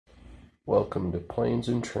Welcome to Planes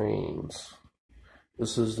and Trains.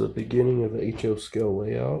 This is the beginning of the HO scale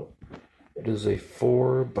layout. It is a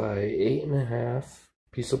 4 by 8.5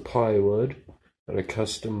 piece of plywood that I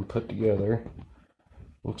custom put together.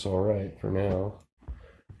 Looks alright for now.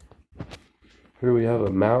 Here we have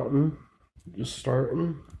a mountain just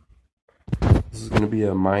starting. This is going to be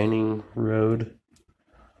a mining road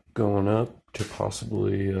going up to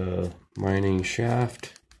possibly a mining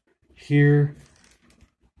shaft here.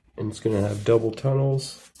 And it's going to have double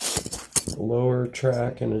tunnels, a lower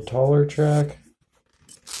track and a taller track.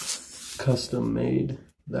 Custom made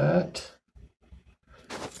that.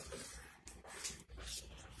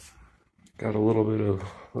 Got a little bit of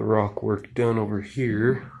the rock work done over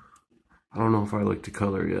here. I don't know if I like the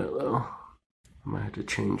color yet though. I might have to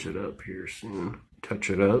change it up here soon, touch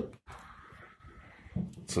it up.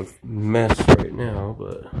 It's a mess right now,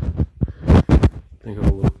 but I think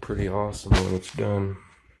it'll look pretty awesome when it's done.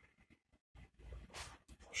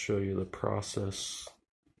 I'll show you the process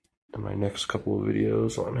in my next couple of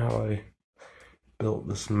videos on how I built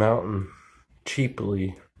this mountain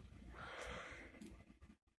cheaply.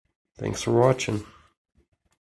 Thanks for watching.